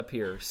up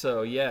here.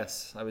 So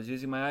yes, I was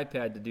using my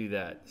iPad to do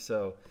that.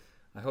 So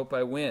I hope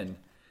I win.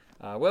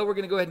 Well, we're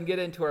going to go ahead and get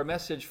into our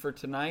message for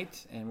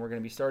tonight, and we're going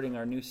to be starting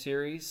our new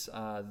series,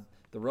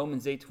 the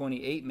Romans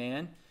 8:28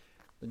 man.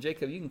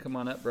 Jacob, you can come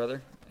on up,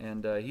 brother,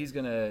 and he's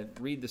going to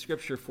read the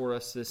scripture for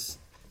us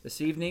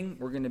this evening.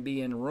 We're going to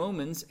be in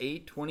Romans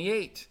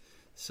 8:28.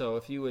 So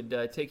if you would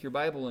take your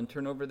Bible and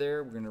turn over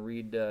there, we're going to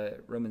read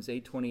Romans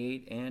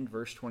 8:28 and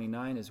verse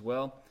 29 as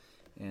well.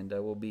 And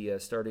we'll be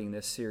starting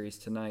this series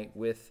tonight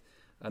with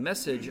a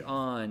message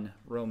on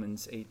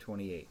Romans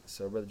 8:28.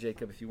 So, Brother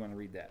Jacob, if you want to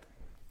read that.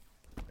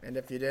 And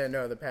if you didn't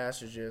know, the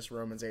passage is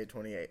Romans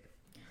 8:28.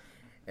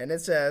 And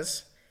it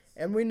says,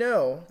 "And we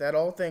know that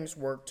all things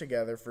work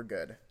together for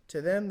good,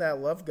 to them that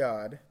love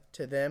God,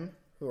 to them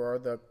who are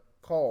the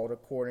called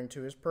according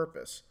to his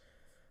purpose.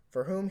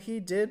 For whom he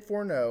did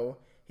foreknow,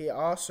 he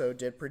also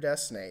did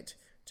predestinate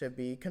to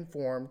be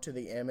conformed to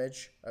the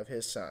image of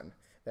his Son,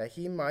 that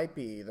he might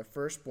be the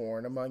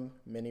firstborn among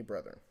many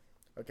brethren."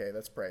 Okay,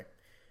 let's pray.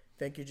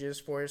 Thank you, Jesus,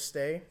 for his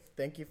stay.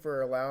 Thank you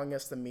for allowing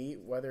us to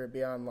meet, whether it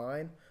be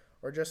online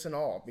or just in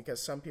all,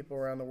 because some people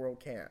around the world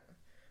can't.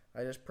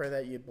 I just pray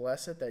that you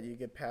bless it, that you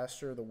give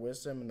Pastor the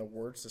wisdom and the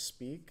words to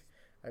speak.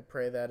 I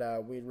pray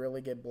that we'd really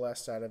get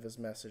blessed out of his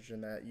message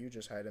and that you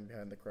just hide him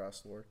behind the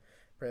cross, Lord.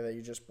 Pray that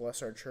you just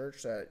bless our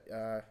church,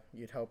 that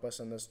you'd help us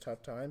in those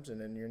tough times,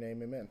 and in your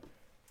name, amen.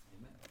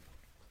 Amen.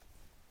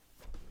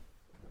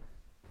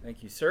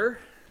 Thank you, sir.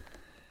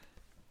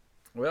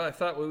 Well, I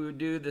thought what we would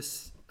do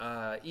this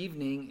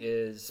evening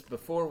is,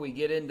 before we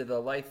get into the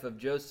life of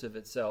Joseph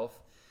itself,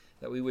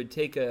 that we would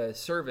take a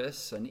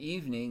service, an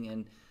evening,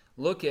 and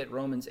look at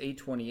Romans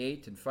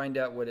 8:28 and find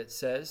out what it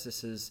says.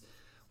 This is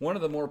one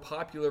of the more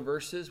popular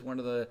verses, one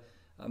of the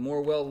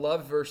more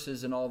well-loved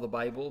verses in all the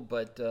Bible,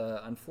 but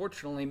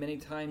unfortunately many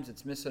times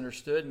it's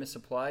misunderstood,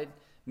 misapplied,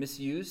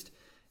 misused,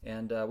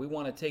 and we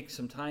want to take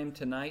some time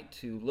tonight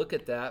to look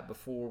at that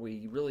before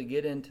we really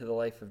get into the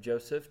life of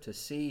Joseph, to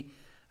see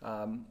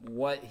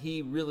what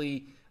he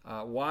really,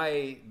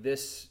 why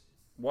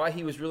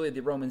he was really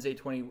the Romans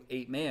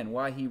 8:28 man,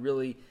 why he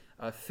really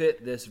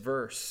fit this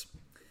verse.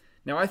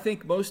 Now, I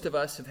think most of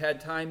us have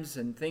had times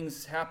and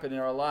things happen in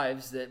our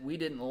lives that we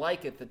didn't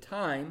like at the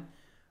time,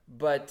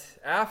 but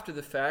after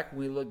the fact,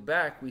 when we look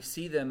back, we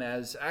see them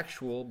as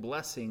actual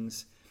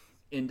blessings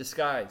in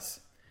disguise.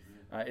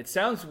 It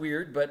sounds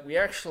weird, but we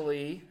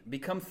actually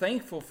become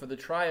thankful for the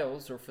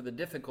trials or for the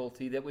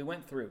difficulty that we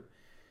went through.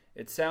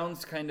 It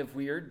sounds kind of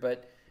weird,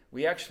 but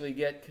we actually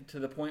get to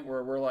the point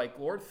where we're like,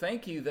 Lord,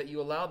 thank you that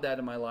you allowed that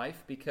in my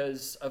life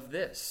because of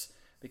this.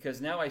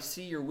 Because now I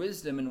see your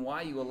wisdom and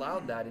why you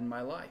allowed that in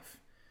my life.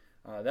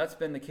 That's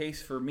been the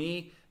case for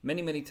me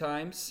many, many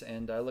times,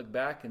 and I look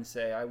back and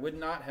say, I would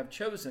not have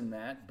chosen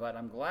that, but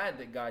I'm glad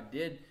that God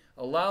did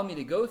allow me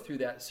to go through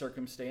that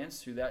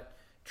circumstance, through that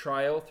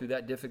trial, through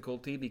that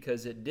difficulty,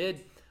 because it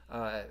did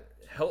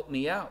help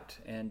me out.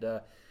 And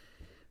a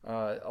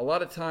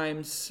lot of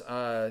times,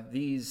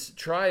 these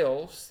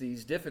trials,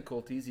 these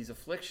difficulties, these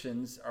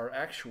afflictions are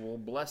actual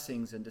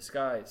blessings in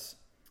disguise.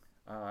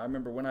 I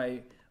remember when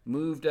I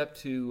moved up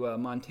to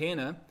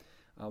Montana,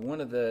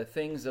 one of the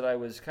things that I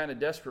was kind of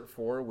desperate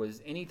for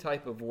was any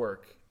type of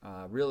work.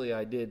 Really,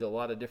 I did a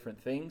lot of different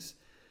things.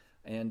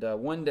 And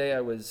one day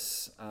I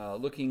was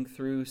looking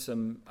through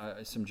some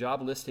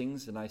job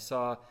listings, and I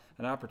saw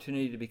an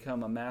opportunity to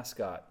become a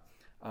mascot.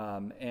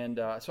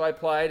 So I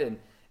applied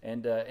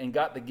and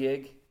got the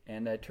gig,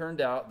 and it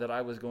turned out that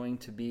I was going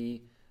to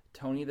be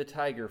Tony the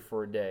Tiger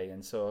for a day.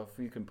 And so if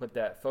you can put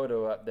that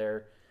photo up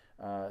there,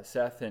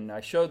 Seth, and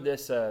I showed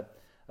this a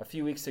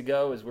few weeks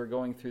ago as we're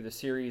going through the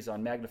series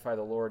on Magnify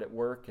the Lord at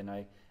work, and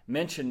I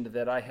mentioned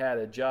that I had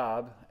a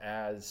job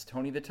as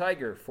Tony the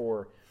Tiger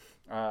for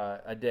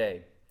a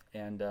day.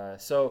 And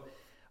so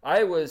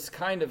I was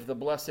kind of the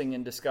blessing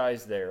in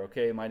disguise there,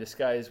 okay? My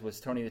disguise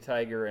was Tony the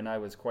Tiger, and I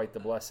was quite the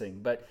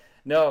blessing. But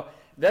no,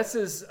 this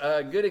is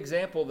a good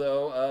example,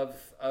 though,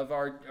 of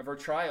our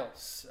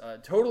trials.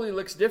 Totally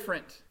looks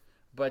different,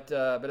 but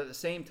at the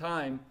same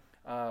time,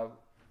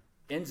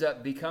 ends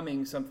up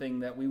becoming something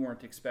that we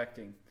weren't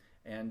expecting.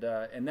 And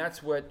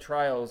that's what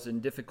trials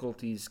and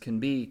difficulties can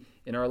be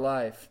in our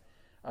life.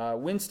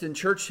 Winston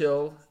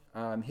Churchill,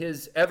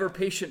 his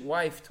ever-patient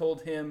wife,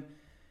 told him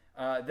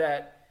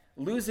that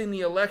losing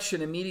the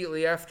election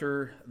immediately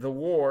after the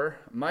war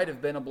might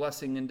have been a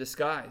blessing in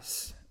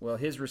disguise. Well,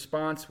 his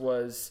response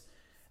was,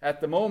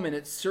 at the moment,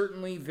 it's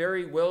certainly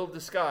very well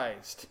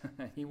disguised.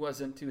 He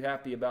wasn't too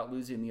happy about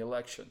losing the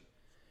election.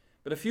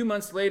 But a few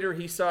months later,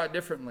 he saw it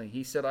differently.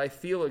 He said, I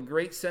feel a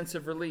great sense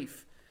of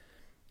relief.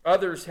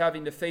 Others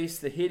having to face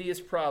the hideous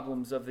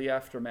problems of the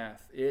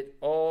aftermath. It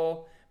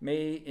all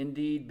may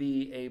indeed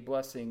be a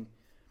blessing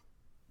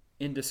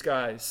in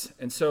disguise.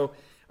 And so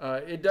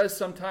it does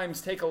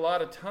sometimes take a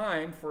lot of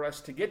time for us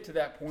to get to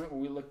that point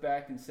where we look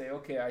back and say,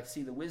 okay, I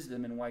see the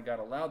wisdom and why God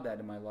allowed that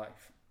in my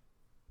life.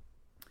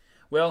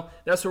 Well,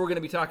 that's what we're going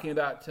to be talking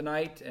about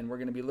tonight, and we're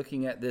going to be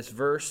looking at this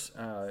verse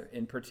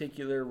in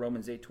particular,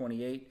 Romans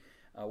 8:28.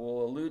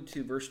 We'll allude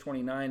to verse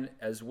 29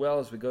 as well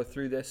as we go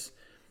through this.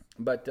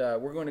 But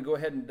we're going to go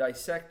ahead and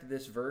dissect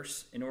this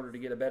verse in order to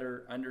get a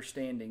better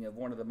understanding of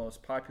one of the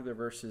most popular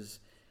verses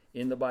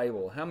in the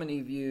Bible. How many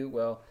of you,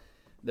 well,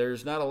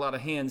 there's not a lot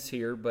of hands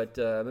here, but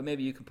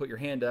maybe you can put your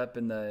hand up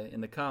in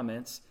the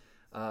comments.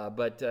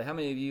 But how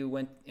many of you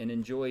went and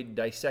enjoyed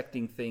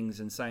dissecting things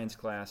in science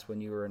class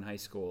when you were in high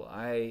school?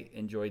 I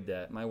enjoyed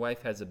that. My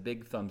wife has a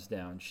big thumbs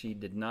down. She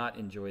did not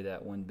enjoy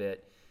that one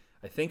bit.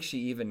 I think she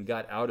even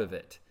got out of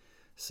it.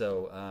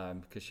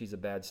 So, because she's a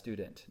bad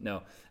student.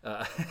 No,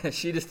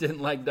 she just didn't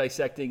like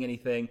dissecting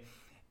anything.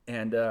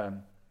 And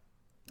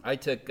I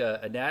took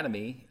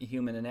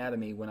human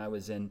anatomy, when I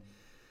was in,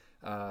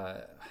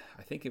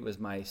 I think it was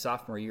my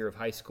sophomore year of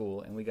high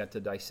school, and we got to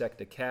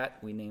dissect a cat.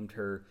 We named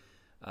her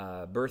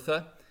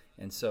Bertha,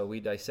 and so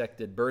we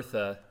dissected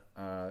Bertha,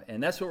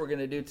 and that's what we're going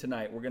to do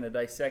tonight. We're going to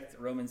dissect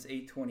Romans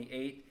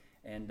 8:28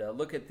 and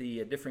look at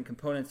the different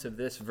components of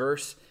this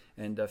verse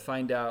and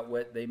find out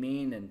what they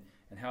mean and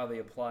how they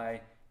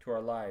apply to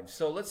our lives.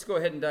 So let's go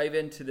ahead and dive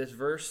into this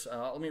verse.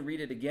 Let me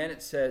read it again.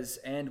 It says,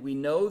 "And we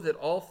know that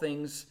all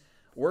things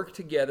work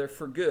together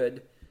for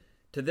good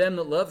to them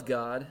that love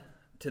God,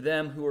 to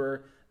them who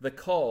are the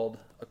called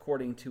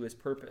according to his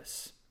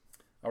purpose."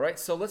 All right,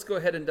 so let's go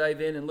ahead and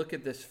dive in and look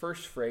at this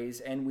first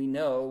phrase, "and we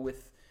know,"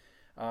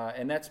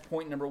 and that's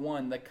point number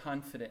one, the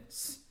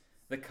confidence.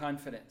 The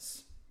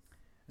confidence.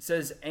 It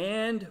says,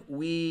 "and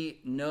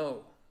we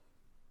know."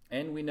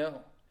 And we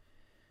know.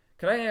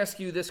 Can I ask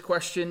you this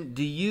question?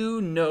 Do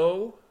you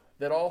know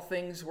that all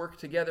things work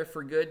together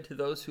for good to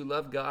those who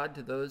love God,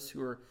 to those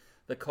who are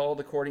the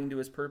called according to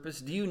his purpose?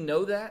 Do you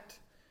know that?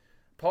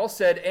 Paul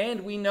said,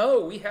 "and we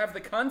know." We have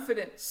the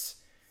confidence.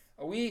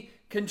 We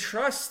can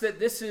trust that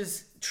this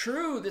is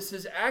true, this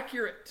is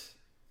accurate.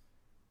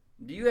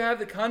 Do you have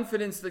the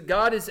confidence that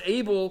God is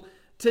able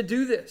to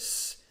do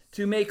this,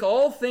 to make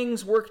all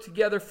things work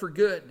together for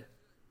good?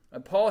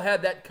 And Paul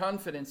had that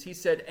confidence. He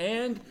said,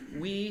 "and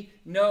we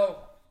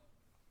know."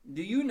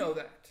 Do you know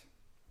that?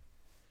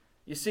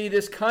 You see,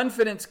 this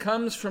confidence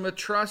comes from a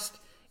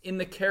trust in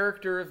the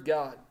character of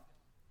God.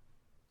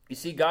 You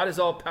see, God is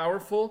all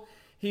powerful,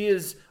 he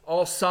is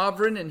all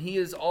sovereign, and he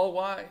is all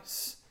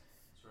wise.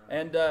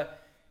 And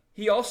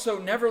he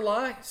also never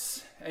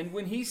lies. And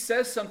when he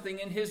says something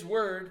in his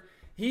word,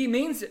 he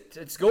means it.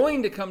 It's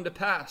going to come to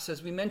pass.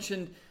 As we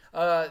mentioned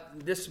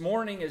this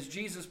morning, as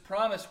Jesus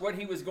promised what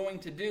he was going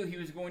to do, he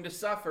was going to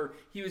suffer,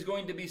 he was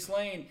going to be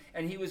slain,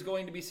 and he was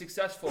going to be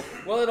successful.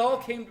 Well, it all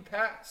came to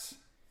pass.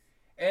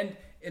 And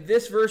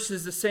this verse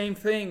is the same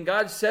thing.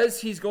 God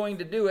says he's going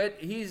to do it.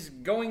 He's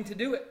going to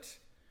do it.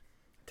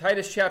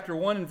 Titus chapter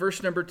 1 and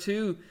verse number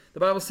 2, the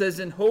Bible says,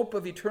 "In hope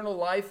of eternal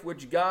life,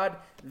 which God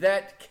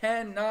that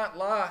cannot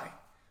lie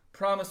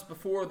promised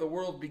before the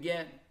world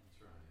began."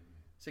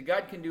 So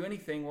God can do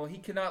anything. Well, he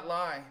cannot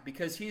lie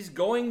because he's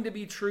going to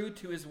be true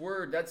to his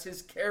word. That's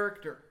his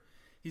character.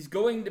 He's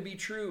going to be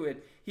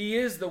true. He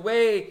is the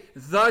way,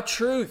 the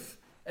truth,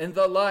 and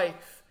the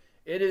life.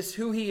 It is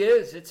who he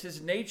is. It's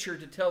his nature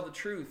to tell the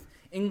truth,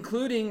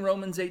 including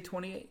Romans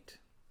 8:28.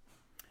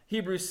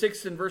 Hebrews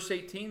 6 and verse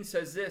 18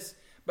 says this,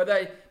 but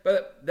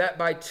that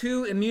by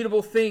two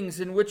immutable things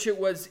in which it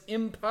was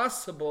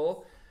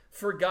impossible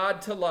for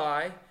God to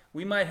lie,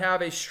 we might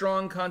have a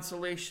strong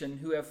consolation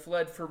who have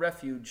fled for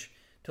refuge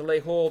to lay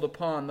hold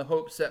upon the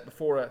hope set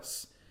before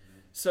us.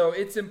 So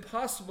it's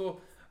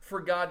impossible for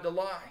God to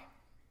lie.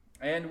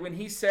 And when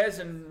he says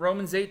in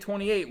Romans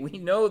 8:28, we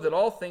know that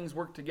all things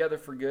work together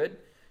for good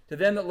to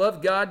them that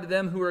love God, to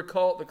them who are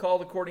called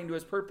according to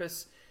his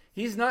purpose.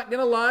 He's not going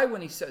to lie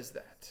when he says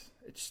that.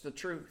 It's the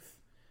truth.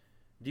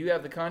 Do you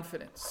have the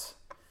confidence?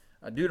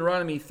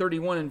 Deuteronomy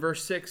 31 and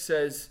verse 6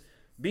 says,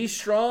 "Be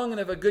strong and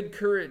of a good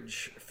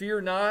courage.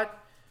 Fear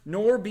not,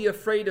 nor be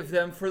afraid of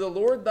them. For the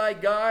Lord thy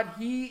God,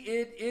 he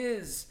it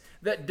is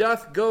that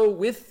doth go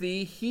with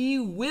thee. He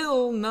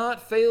will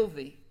not fail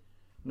thee,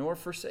 nor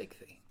forsake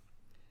thee."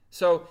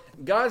 So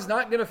God's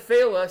not going to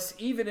fail us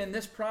even in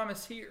this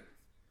promise here.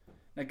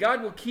 Now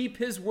God will keep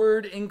his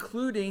word,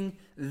 including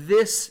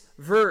this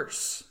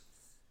verse.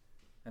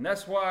 And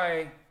that's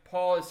why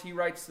Paul, as he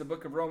writes the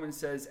book of Romans,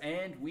 says,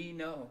 "and we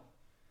know."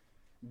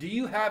 Do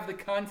you have the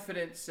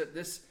confidence that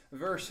this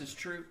verse is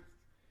true?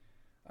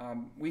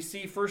 We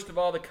see, first of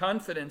all, the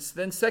confidence.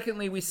 Then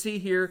secondly, we see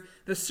here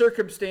the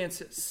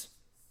circumstances.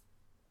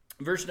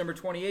 Verse number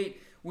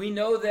 28, we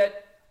know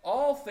that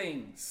all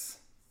things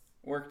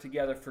work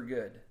together for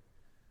good.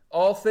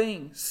 All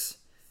things.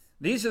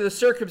 These are the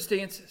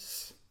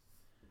circumstances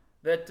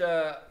that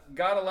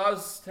God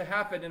allows to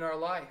happen in our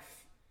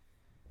life.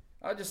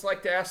 I'd just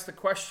like to ask the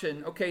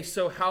question, okay,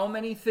 so how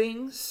many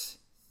things?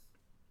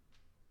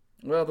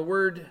 Well, the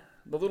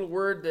little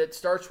word that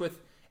starts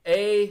with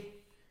A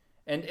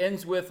and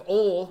ends with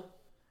ol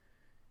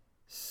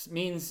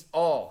means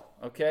all,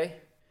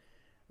 okay?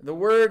 The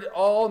word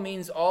all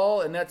means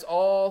all, and that's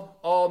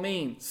all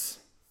means.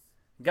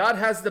 God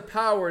has the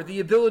power, the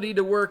ability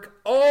to work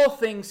all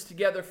things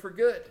together for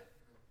good.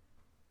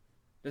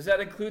 Does that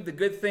include the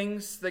good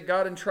things that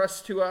God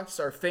entrusts to us,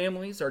 our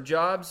families, our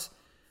jobs,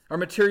 our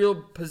material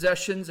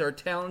possessions, our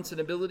talents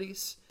and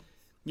abilities?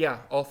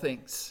 Yeah, all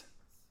things.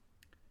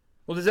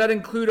 Well, does that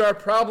include our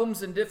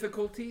problems and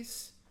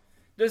difficulties?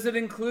 Does it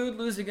include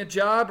losing a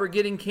job or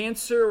getting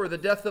cancer or the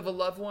death of a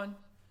loved one?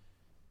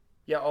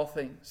 Yeah, all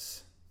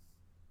things.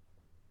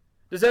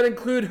 Does that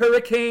include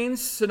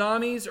hurricanes,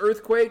 tsunamis,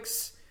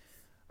 earthquakes,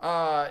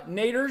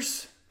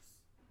 naders,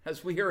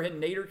 as we are in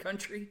nader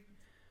country,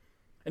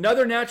 and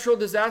other natural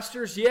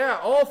disasters? Yeah,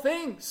 all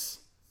things.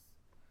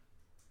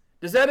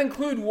 Does that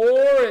include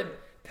war and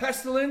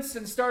pestilence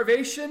and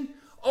starvation?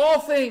 All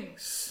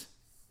things.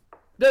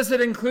 Does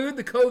it include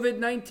the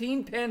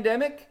COVID-19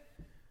 pandemic?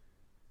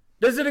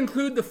 Does it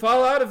include the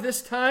fallout of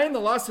this time, the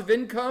loss of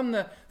income,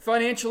 the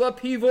financial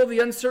upheaval, the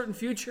uncertain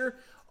future?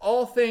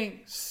 All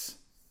things.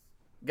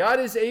 God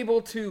is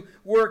able to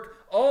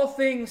work all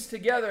things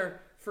together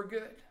for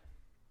good.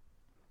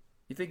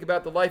 You think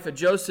about the life of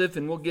Joseph,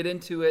 and we'll get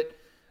into it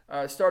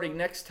starting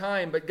next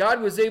time, but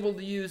God was able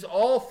to use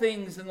all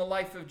things in the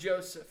life of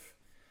Joseph.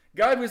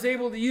 God was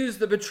able to use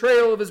the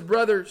betrayal of his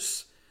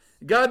brothers.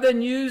 God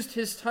then used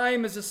his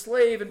time as a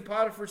slave in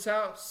Potiphar's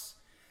house.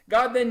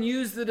 God then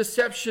used the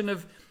deception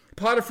of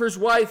Potiphar's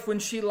wife when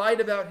she lied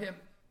about him.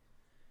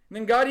 And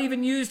then God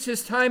even used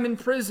his time in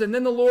prison.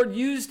 Then the Lord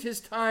used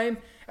his time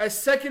as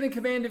second in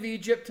command of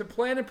Egypt to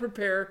plan and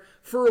prepare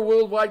for a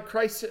worldwide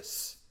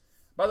crisis.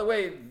 By the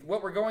way,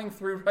 what we're going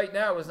through right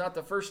now is not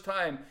the first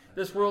time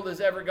this world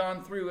has ever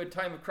gone through a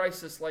time of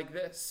crisis like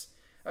this.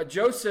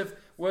 Joseph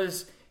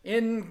was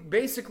in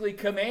basically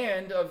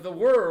command of the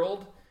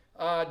world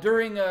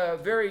during a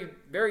very,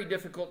 very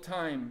difficult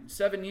time,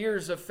 7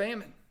 years of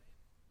famine.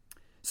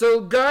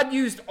 So God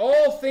used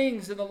all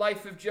things in the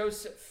life of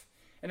Joseph.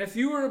 And if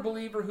you are a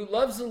believer who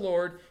loves the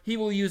Lord, he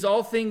will use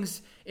all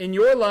things in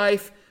your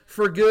life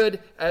for good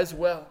as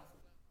well.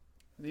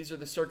 These are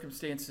the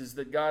circumstances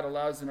that God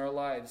allows in our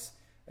lives.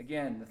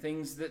 Again,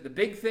 the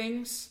big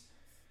things,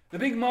 the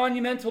big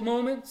monumental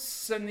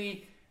moments, and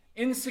the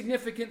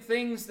insignificant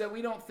things that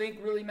we don't think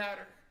really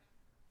matter.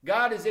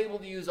 God is able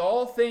to use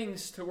all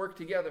things to work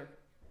together.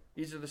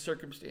 These are the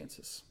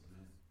circumstances.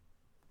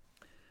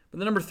 But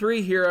the number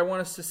 3 here I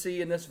want us to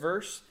see in this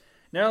verse,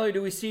 not only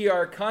do we see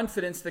our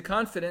confidence,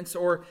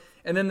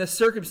 and then the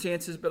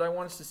circumstances, but I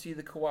want us to see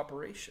the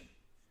cooperation.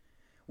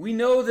 We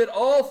know that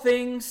all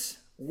things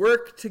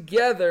work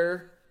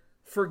together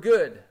for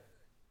good.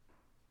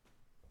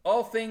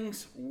 All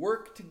things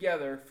work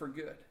together for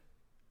good.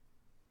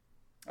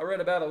 I read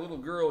about a little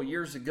girl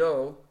years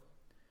ago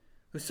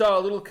who saw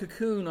a little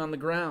cocoon on the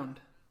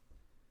ground.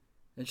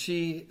 And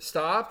she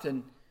stopped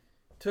and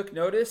took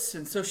notice,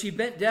 and so she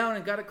bent down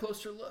and got a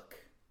closer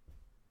look.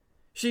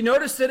 She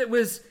noticed that it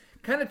was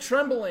kind of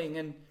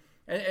trembling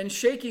and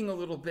shaking a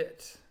little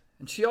bit.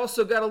 And she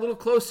also got a little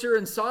closer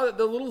and saw that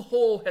the little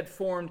hole had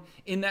formed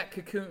in that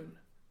cocoon.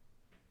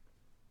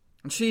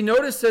 And she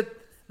noticed that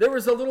there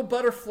was a little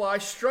butterfly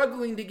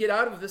struggling to get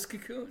out of this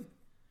cocoon.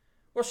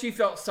 Well, she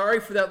felt sorry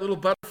for that little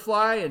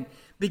butterfly and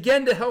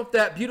began to help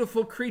that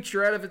beautiful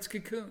creature out of its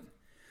cocoon.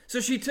 So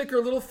she took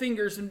her little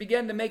fingers and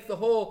began to make the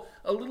hole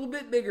a little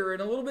bit bigger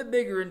and a little bit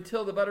bigger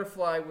until the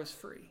butterfly was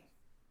free.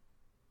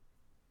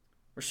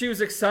 Well, she was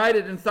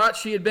excited and thought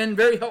she had been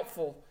very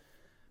helpful,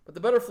 but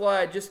the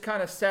butterfly just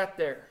kind of sat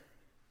there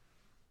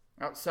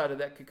outside of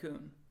that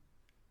cocoon.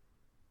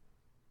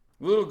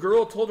 The little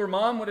girl told her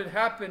mom what had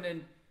happened,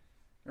 and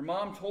her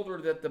mom told her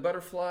that the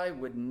butterfly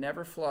would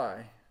never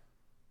fly.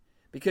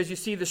 Because you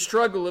see, the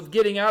struggle of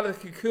getting out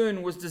of the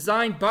cocoon was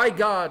designed by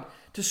God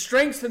to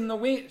strengthen the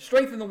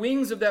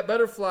wings of that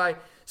butterfly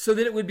so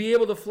that it would be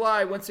able to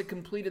fly once it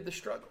completed the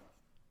struggle.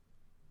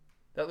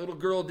 That little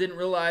girl didn't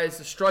realize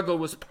the struggle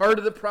was part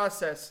of the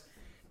process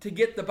to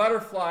get the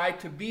butterfly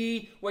to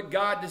be what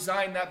God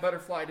designed that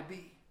butterfly to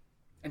be,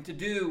 and to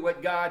do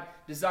what God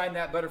designed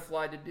that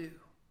butterfly to do.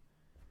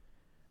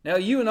 Now,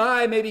 you and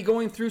I may be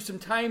going through some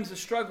times of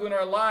struggle in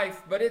our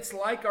life, but it's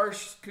like our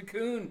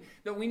cocoon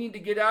that we need to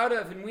get out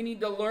of, and we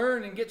need to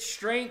learn and get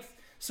strength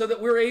so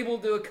that we're able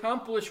to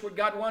accomplish what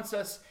God wants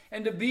us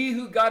and to be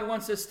who God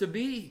wants us to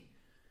be.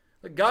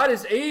 But God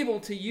is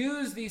able to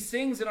use these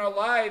things in our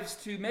lives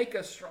to make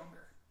us stronger.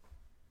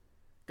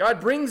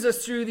 God brings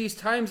us through these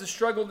times of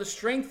struggle to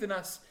strengthen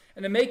us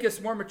and to make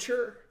us more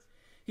mature.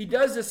 He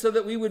does this so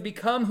that we would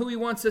become who he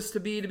wants us to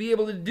be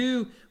able to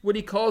do what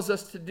he calls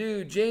us to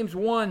do. James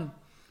 1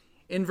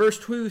 in verse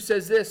 2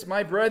 says this,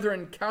 "My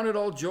brethren, count it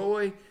all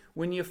joy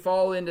when you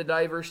fall into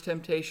diverse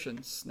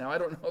temptations." Now, I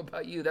don't know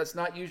about you. That's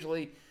not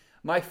usually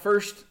my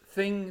first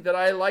thing that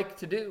I like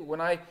to do. When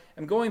I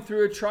am going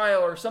through a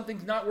trial or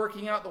something's not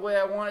working out the way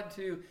I want it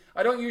to,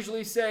 I don't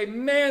usually say,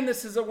 "Man,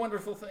 this is a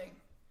wonderful thing."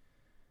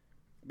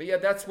 But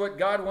yet that's what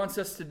God wants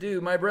us to do.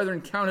 "My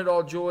brethren, count it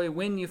all joy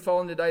when you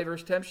fall into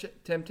diverse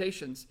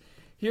temptations."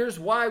 Here's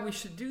why we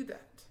should do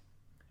that.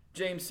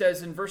 James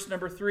says in verse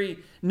number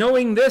 3,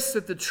 "Knowing this,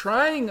 that the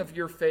trying of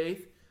your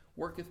faith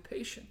worketh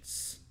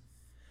patience.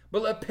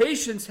 But let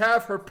patience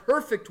have her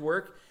perfect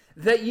work,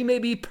 that ye may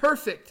be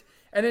perfect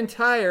and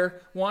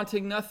entire,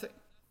 wanting nothing."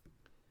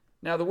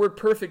 Now, the word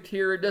perfect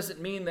here, it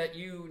doesn't mean that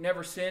you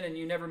never sin and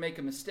you never make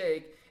a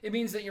mistake. It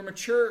means that you're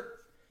mature.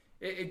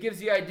 It gives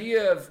the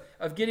idea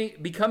of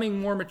becoming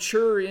more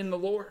mature in the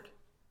Lord.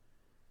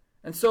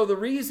 And so the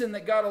reason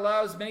that God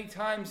allows many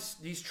times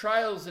these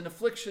trials and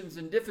afflictions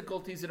and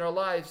difficulties in our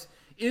lives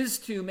is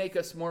to make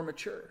us more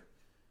mature,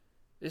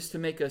 is to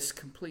make us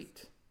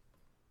complete.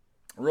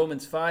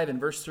 Romans 5 and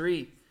verse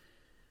 3,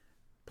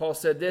 Paul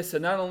said this,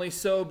 and not only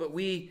so, but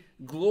we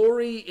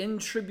glory in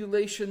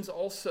tribulations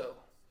also,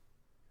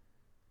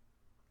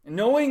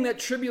 knowing that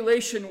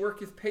tribulation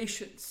worketh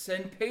patience,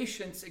 and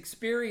patience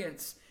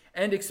experience,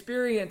 and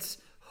experience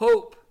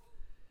hope.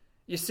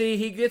 You see,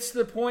 he gets to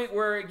the point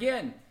where,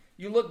 again,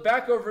 you look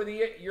back over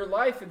your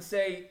life and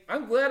say,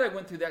 I'm glad I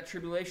went through that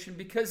tribulation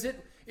because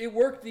it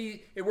worked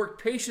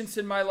patience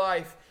in my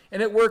life,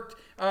 and it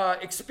worked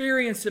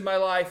experience in my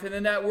life, and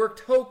then that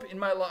worked hope in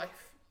my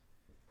life.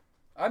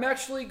 I'm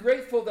actually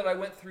grateful that I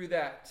went through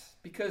that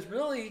because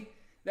really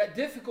that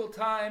difficult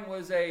time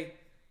was a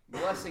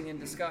blessing in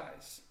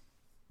disguise.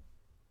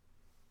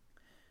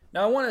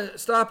 Now I want to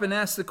stop and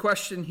ask the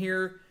question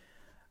here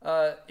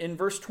in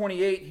verse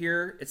 28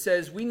 here. It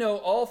says, we know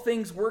all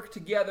things work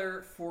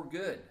together for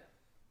good.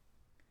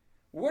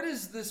 What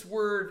does this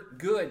word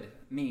good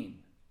mean?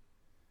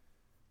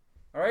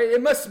 All right,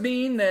 it must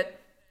mean that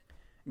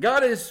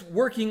God is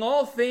working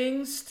all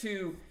things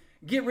to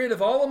get rid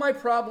of all of my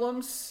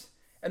problems,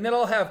 and then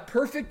I'll have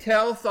perfect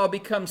health, I'll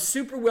become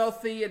super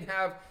wealthy and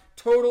have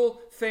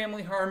total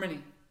family harmony.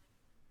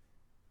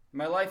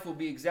 My life will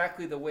be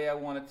exactly the way I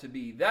want it to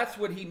be. That's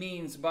what he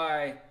means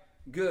by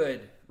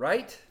good,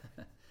 right?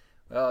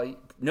 Well,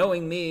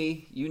 knowing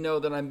me, you know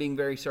that I'm being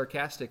very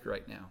sarcastic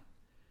right now.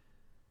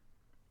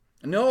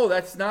 No,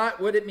 that's not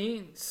what it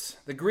means.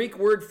 The Greek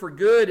word for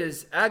good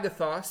is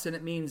agathos, and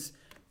it means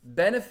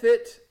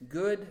benefit,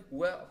 good,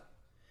 well.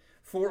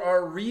 For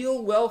our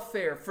real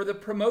welfare, for the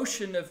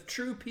promotion of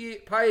true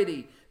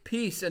piety,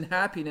 peace, and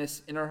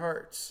happiness in our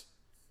hearts.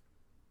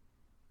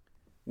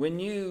 When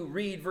you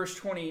read verse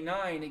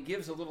 29, it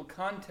gives a little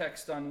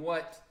context on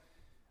what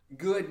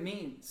good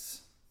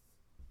means.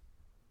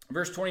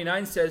 Verse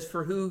 29 says,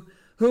 for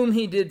whom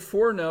he did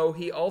foreknow,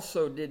 he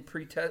also did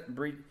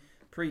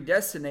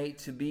predestinate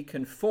to be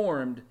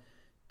conformed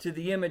to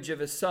the image of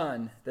his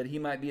Son, that he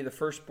might be the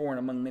firstborn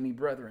among many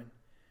brethren.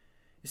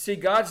 You see,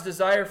 God's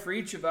desire for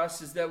each of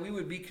us is that we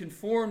would be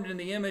conformed in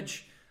the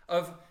image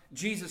of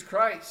Jesus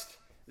Christ.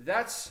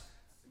 That's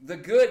the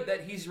good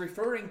that he's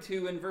referring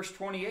to in verse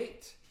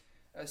 28.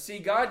 See,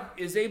 God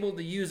is able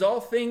to use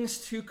all things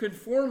to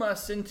conform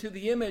us into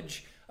the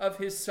image of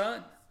his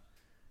Son.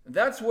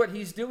 That's what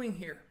he's doing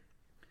here.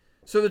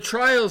 So the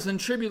trials and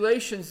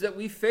tribulations that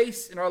we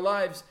face in our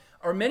lives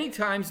are many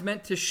times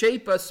meant to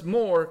shape us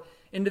more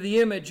into the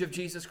image of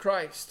Jesus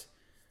Christ.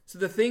 So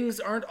the things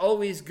aren't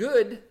always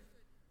good,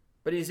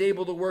 but he's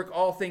able to work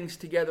all things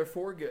together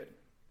for good.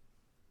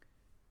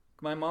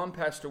 My mom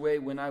passed away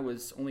when I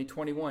was only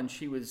 21.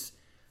 She was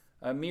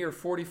a mere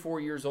 44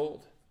 years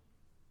old.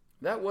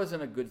 That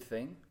wasn't a good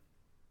thing.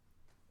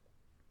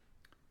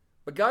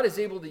 But God is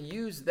able to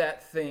use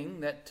that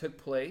thing that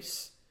took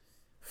place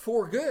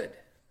for good.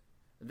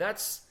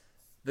 That's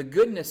the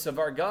goodness of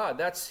our God.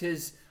 That's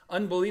his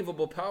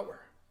unbelievable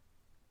power.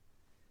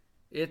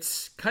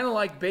 It's kind of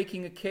like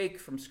baking a cake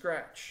from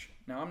scratch.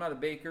 Now, I'm not a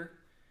baker.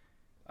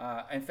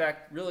 In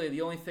fact, really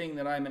the only thing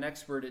that I'm an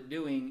expert at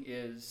doing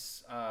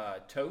is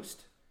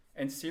toast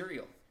and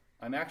cereal.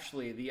 I'm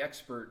actually the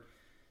expert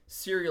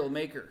cereal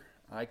maker.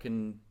 I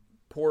can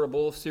pour a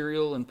bowl of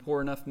cereal and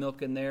pour enough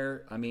milk in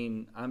there. I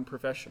mean, I'm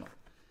professional.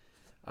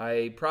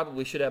 I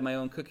probably should have my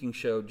own cooking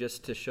show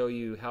just to show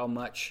you how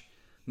much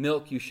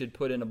milk you should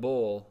put in a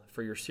bowl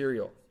for your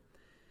cereal.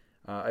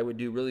 I would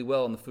do really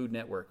well on the Food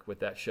Network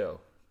with that show.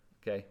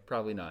 Okay,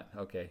 probably not.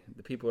 Okay,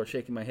 the people are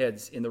shaking my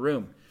heads in the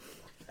room.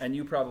 And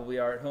you probably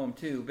are at home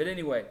too. But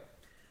anyway,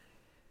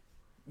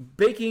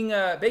 baking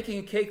a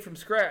cake from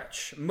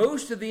scratch.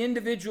 Most of the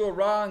individual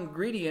raw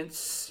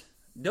ingredients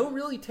don't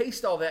really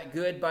taste all that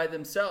good by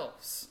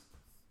themselves.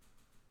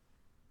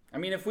 I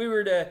mean, if we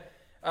were to,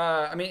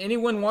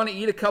 anyone want to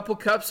eat a couple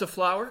cups of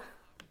flour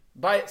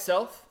by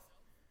itself?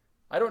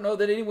 I don't know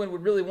that anyone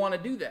would really want to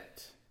do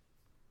that.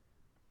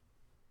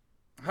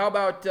 How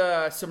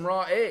about some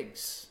raw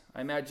eggs?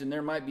 I imagine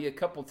there might be a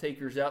couple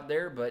takers out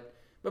there, but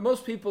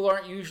most people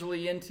aren't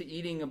usually into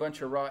eating a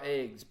bunch of raw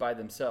eggs by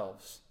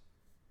themselves.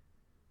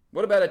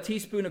 What about a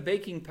teaspoon of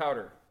baking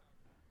powder?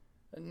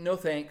 No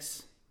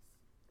thanks.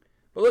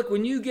 But look,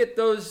 when you get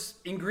those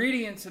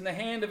ingredients in the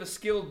hand of a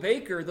skilled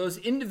baker, those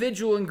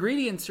individual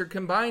ingredients are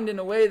combined in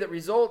a way that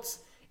results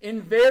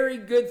in very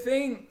good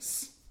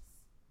things.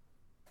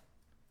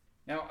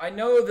 Now, I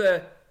know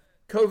the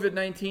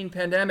COVID-19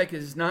 pandemic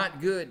is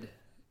not good.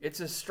 It's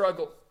a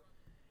struggle.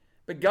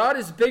 But God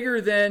is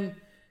bigger than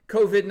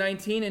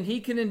COVID-19, and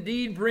he can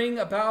indeed bring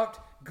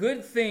about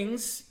good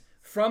things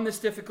from this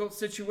difficult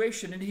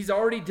situation, and he's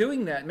already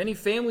doing that. Many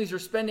families are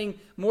spending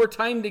more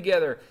time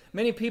together.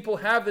 Many people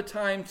have the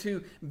time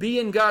to be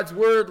in God's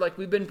Word like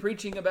we've been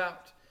preaching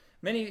about.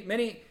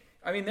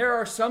 There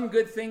are some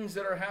good things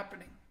that are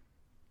happening.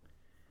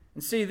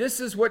 And see, this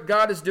is what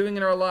God is doing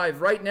in our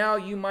life. Right now,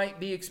 you might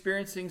be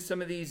experiencing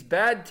some of these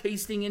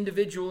bad-tasting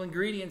individual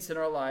ingredients in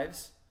our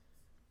lives.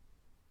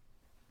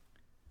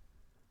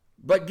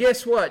 But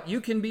guess what? You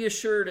can be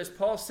assured, as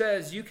Paul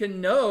says, you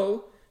can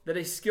know that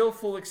a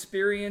skillful,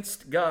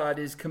 experienced God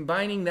is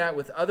combining that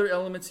with other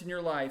elements in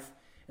your life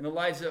and the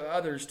lives of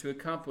others to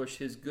accomplish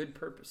his good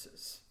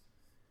purposes.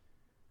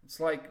 It's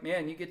like,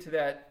 man, you get to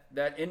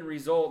that end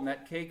result and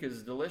that cake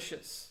is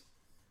delicious.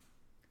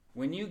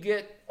 When you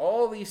get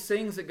all these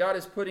things that God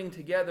is putting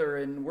together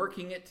and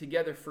working it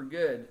together for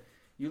good,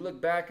 you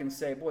look back and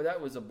say, boy, that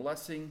was a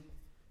blessing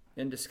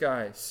in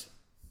disguise.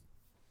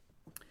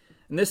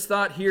 And this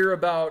thought here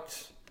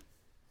about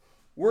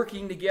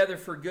working together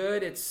for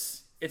good,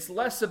 it's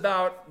less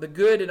about the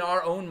good in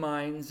our own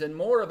minds and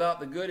more about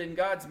the good in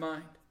God's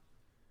mind.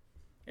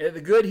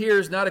 The good here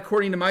is not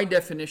according to my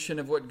definition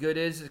of what good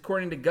is, it's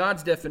according to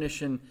God's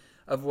definition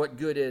of what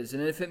good is.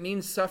 And if it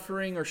means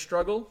suffering or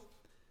struggle,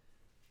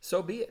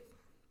 so be it.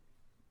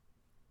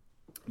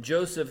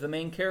 Joseph, the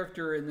main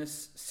character in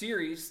this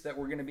series that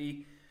we're going to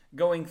be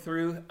going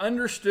through,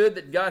 understood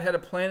that God had a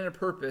plan and a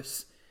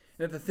purpose,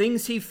 and that the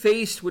things he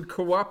faced would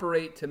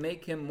cooperate to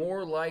make him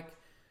more like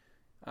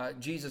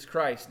Jesus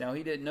Christ. Now,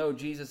 he didn't know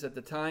Jesus at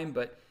the time,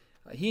 but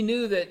he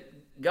knew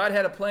that God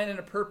had a plan and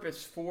a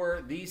purpose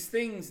for these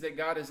things that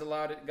God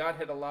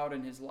had allowed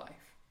in his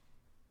life.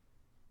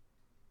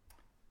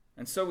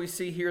 And so we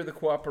see here the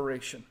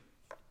cooperation.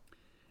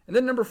 And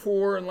then number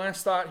 4, and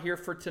last thought here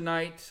for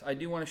tonight, I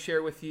do want to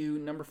share with you,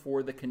 number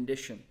 4, the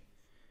condition.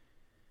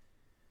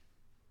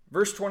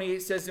 Verse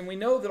 28 says, and we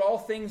know that all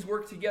things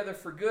work together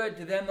for good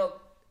to them that...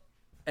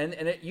 And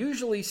it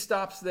usually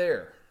stops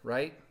there,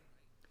 right?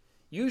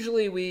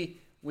 Usually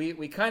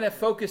we kind of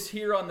focus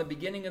here on the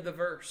beginning of the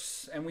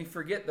verse, and we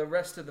forget the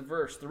rest of the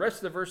verse. The rest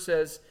of the verse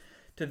says,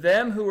 to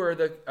them who are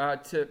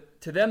to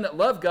them that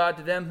love God,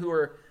 to them who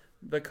are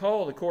the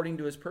called according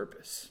to his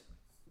purpose.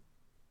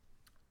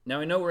 Now,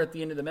 I know we're at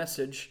the end of the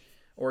message,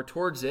 or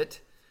towards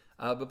it,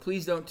 but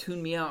please don't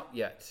tune me out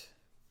yet.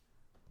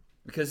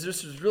 Because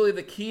this is really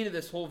the key to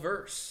this whole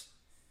verse.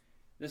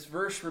 This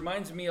verse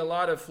reminds me a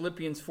lot of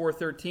Philippians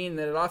 4:13,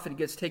 that it often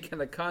gets taken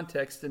out of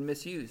context and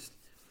misused.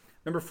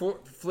 Remember,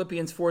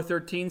 Philippians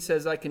 4:13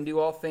 says, I can do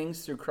all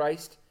things through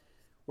Christ,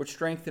 which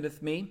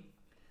strengtheneth me.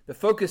 The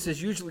focus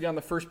is usually on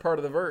the first part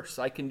of the verse,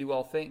 I can do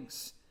all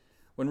things.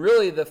 When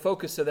really the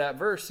focus of that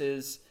verse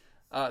is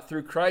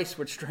through Christ,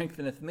 which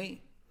strengtheneth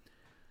me.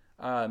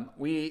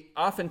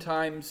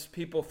 Oftentimes,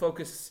 people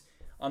focus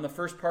on the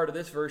first part of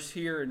this verse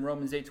here in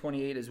Romans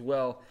 8:28 as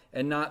well,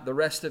 and not the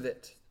rest of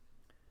it.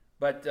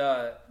 But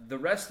the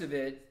rest of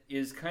it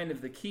is kind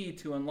of the key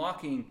to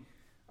unlocking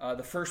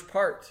the first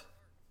part.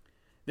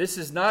 This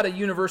is not a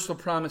universal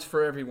promise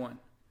for everyone.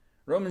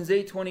 Romans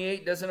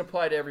 8:28 doesn't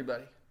apply to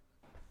everybody.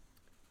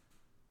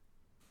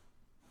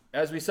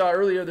 As we saw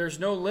earlier, there's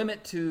no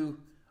limit to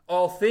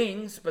all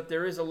things, but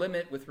there is a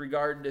limit with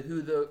regard to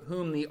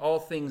whom the all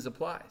things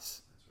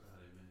applies.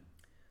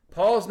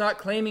 Paul is not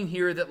claiming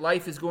here that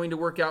life is going to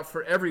work out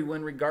for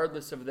everyone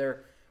regardless of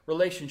their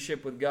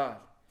relationship with God.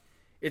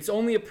 It's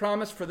only a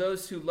promise for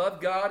those who love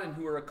God and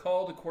who are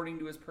called according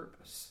to his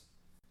purpose.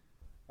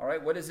 All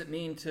right, what does it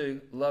mean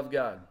to love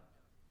God?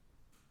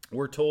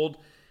 We're told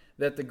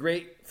that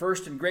the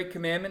first and great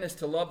commandment is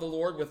to love the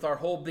Lord with our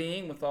whole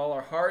being, with all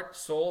our heart,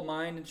 soul,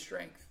 mind, and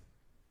strength.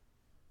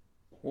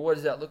 Well, what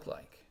does that look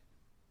like?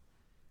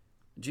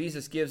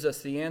 Jesus gives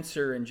us the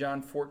answer in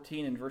John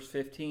 14 and verse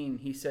 15.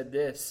 He said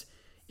this,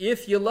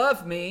 if you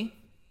love me,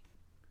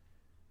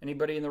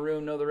 anybody in the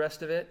room know the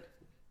rest of it?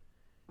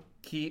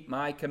 Keep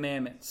my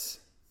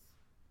commandments.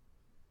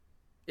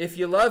 If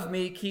you love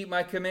me, keep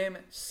my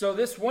commandments. So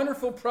this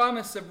wonderful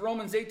promise of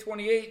Romans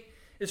 8:28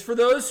 is for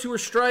those who are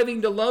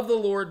striving to love the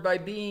Lord by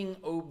being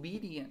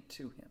obedient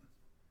to him.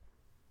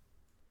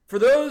 For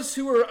those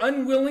who are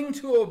unwilling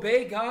to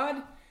obey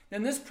God,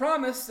 then this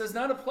promise does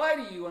not apply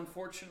to you,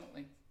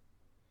 unfortunately.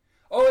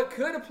 Oh, it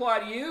could apply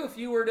to you if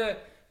you were to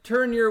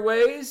turn your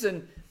ways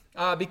and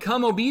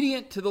become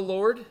obedient to the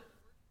Lord.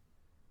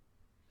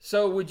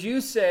 So would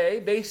you say,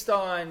 based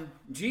on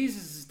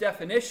Jesus'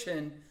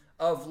 definition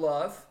of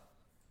love,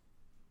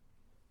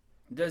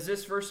 does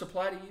this verse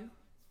apply to you?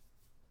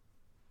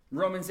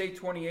 Romans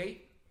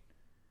 8:28.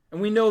 And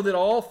we know that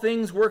all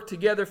things work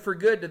together for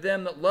good to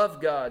them that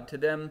love God, to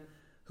them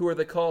who are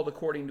the called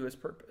according to his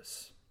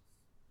purpose.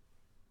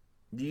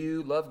 Do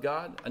you love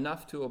God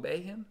enough to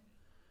obey him?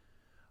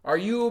 Are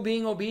you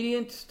being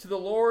obedient to the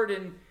Lord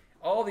in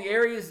all the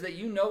areas that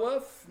you know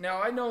of?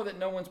 Now, I know that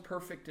no one's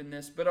perfect in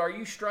this, but are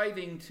you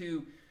striving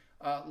to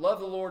love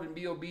the Lord and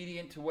be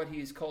obedient to what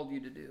he has called you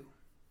to do?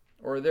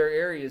 Or are there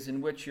areas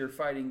in which you're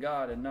fighting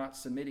God and not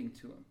submitting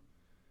to him?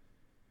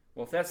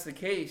 Well, if that's the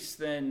case,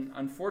 then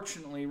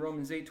unfortunately,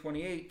 Romans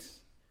 8:28,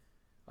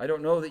 I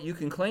don't know that you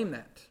can claim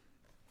that.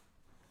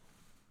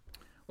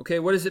 Okay,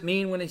 what does it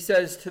mean when he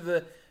says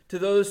to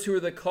those who are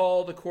the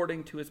called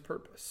according to his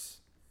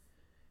purpose?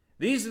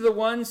 These are the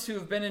ones who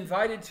have been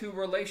invited to a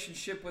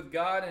relationship with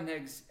God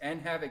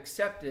and have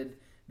accepted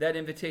that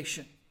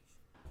invitation.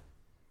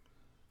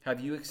 Have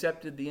you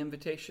accepted the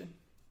invitation?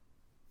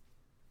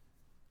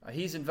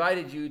 He's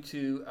invited you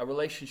to a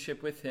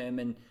relationship with him,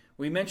 and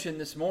we mentioned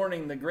this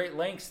morning the great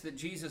lengths that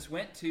Jesus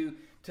went to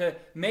to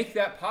make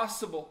that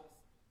possible.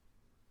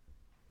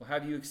 Well,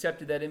 have you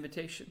accepted that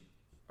invitation?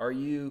 Are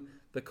you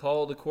the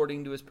called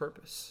according to his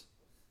purpose?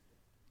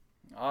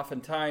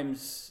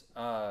 Oftentimes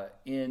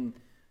in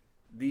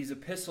these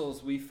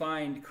epistles, we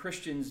find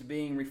Christians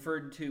being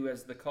referred to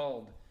as the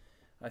called.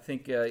 I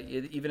think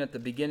even at the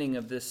beginning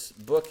of this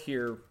book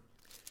here,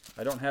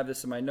 I don't have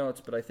this in my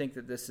notes, but I think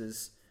that this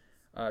is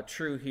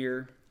true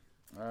here.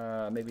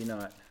 Maybe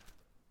not.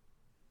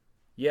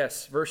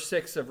 Yes, verse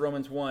 6 of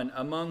Romans 1,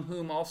 among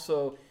whom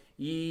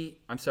ye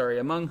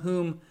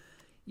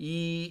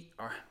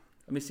are,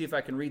 let me see if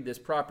I can read this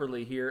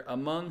properly here,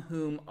 among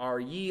whom are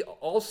ye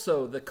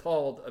also the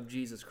called of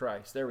Jesus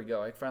Christ. There we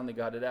go, I finally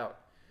got it out.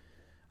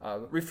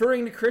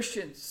 Referring to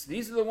Christians,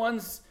 these are the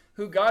ones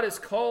who God has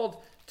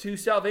called to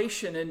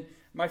salvation. And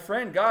my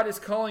friend, God is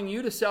calling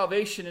you to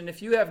salvation. And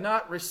if you have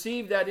not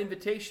received that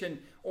invitation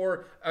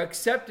or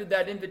accepted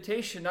that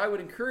invitation, I would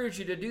encourage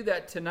you to do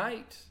that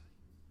tonight.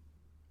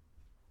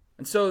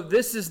 And so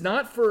this is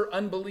not for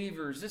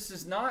unbelievers.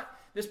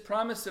 This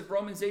promise of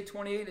Romans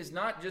 8:28 is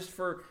not just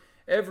for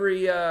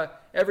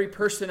every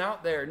person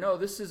out there. No,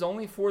 this is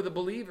only for the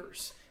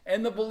believers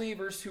and the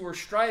believers who are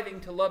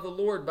striving to love the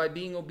Lord by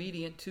being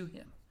obedient to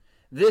him.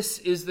 This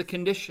is the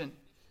condition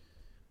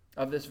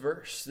of this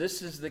verse.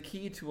 This is the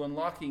key to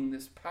unlocking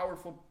this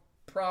powerful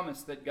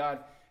promise that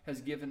God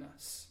has given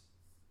us.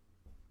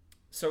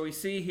 So we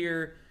see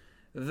here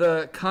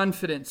the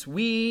confidence.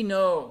 We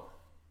know.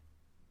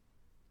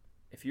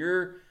 If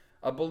you're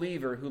a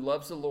believer who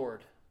loves the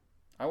Lord,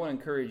 I want to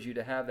encourage you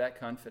to have that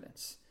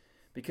confidence.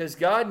 Because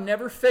God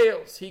never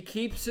fails. He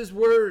keeps his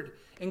word,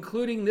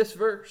 including this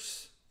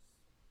verse.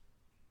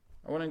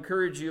 I want to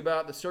encourage you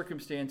about the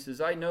circumstances.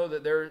 I know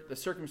that the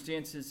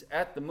circumstances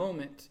at the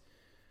moment,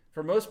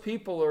 for most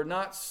people, are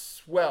not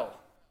swell.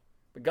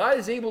 But God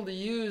is able to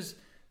use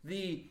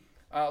the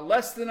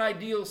less than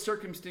ideal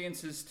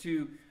circumstances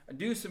to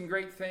do some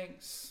great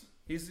things.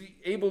 He's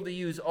able to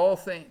use all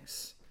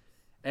things.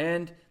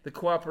 And the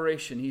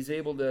cooperation. He's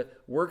able to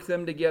work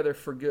them together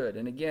for good.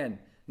 And again,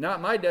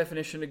 not my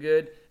definition of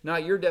good,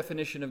 not your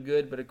definition of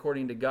good, but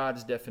according to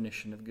God's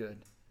definition of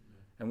good.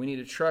 And we need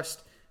to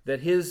trust that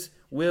his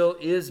will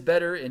is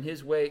better and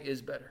his way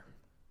is better.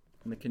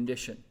 And the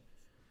condition.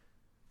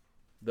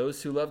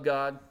 Those who love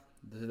God,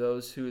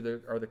 those who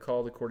are the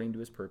called according to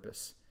his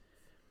purpose.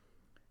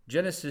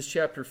 Genesis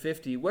chapter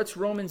 50. What's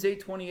Romans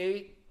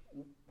 8:28?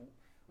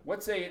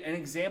 What's an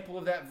example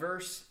of that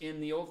verse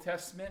in the Old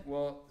Testament?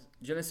 Well,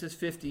 Genesis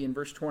 50 and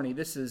verse 20.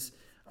 This is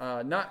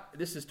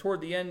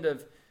toward the end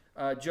of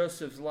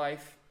Joseph's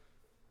life.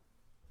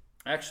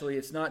 Actually,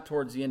 it's not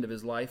towards the end of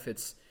his life.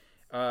 It's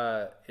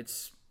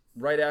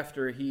right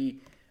after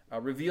he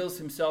reveals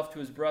himself to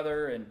his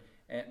brother and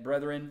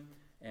brethren.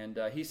 And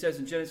he says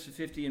in Genesis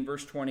 50 and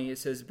verse 20, it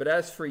says, "But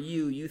as for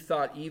you, you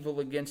thought evil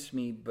against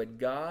me, but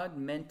God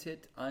meant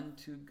it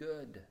unto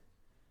good,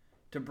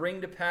 to bring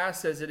to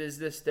pass as it is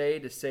this day,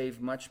 to save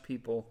much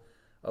people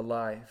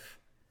alive."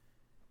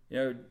 You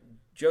know,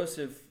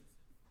 Joseph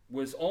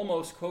was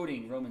almost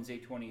quoting Romans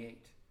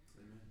 8:28.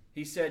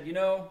 He said,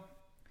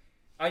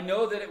 I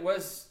know that it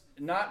was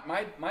not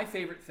my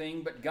favorite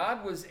thing, but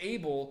God was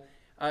able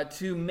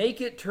to make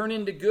it turn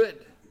into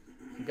good.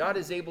 God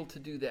is able to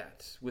do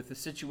that with the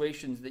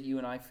situations that you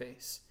and I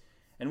face.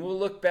 And we'll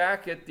look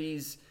back at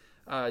these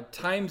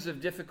times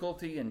of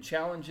difficulty and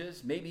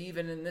challenges, maybe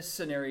even in this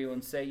scenario,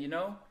 and say, in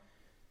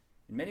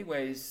many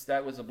ways,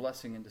 that was a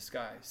blessing in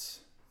disguise.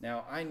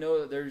 Now, I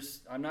know that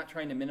I'm not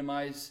trying to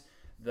minimize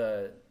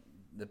the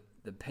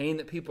pain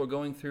that people are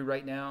going through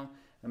right now.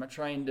 I'm not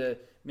trying to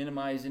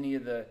minimize any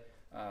of the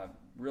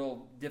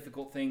real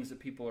difficult things that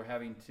people are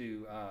having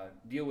to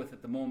deal with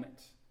at the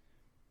moment.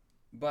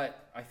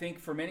 But I think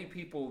for many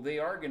people, they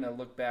are going to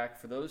look back,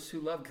 for those who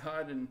love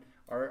God and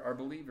are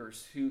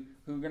believers, who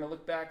are going to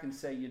look back and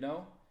say,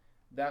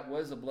 that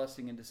was a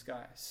blessing in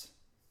disguise.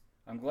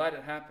 I'm glad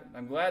it happened.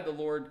 I'm glad the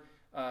Lord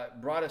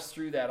brought us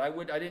through that.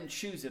 I didn't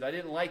choose it. I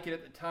didn't like it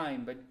at the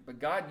time, but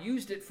God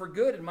used it for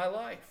good in my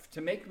life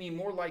to make me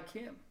more like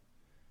him.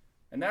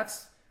 And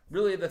that's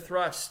really the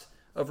thrust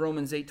of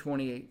Romans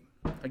 8:28.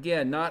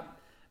 Again, not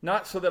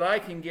so that I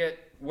can get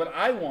what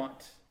I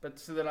want, but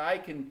so that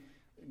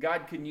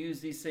God can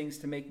use these things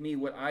to make me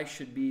what I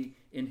should be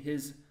in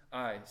his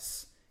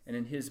eyes and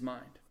in his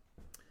mind.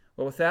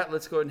 Well, with that,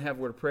 let's go ahead and have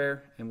a word of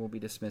prayer, and we'll be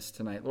dismissed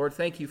tonight. Lord,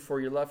 thank you for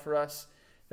your love for us.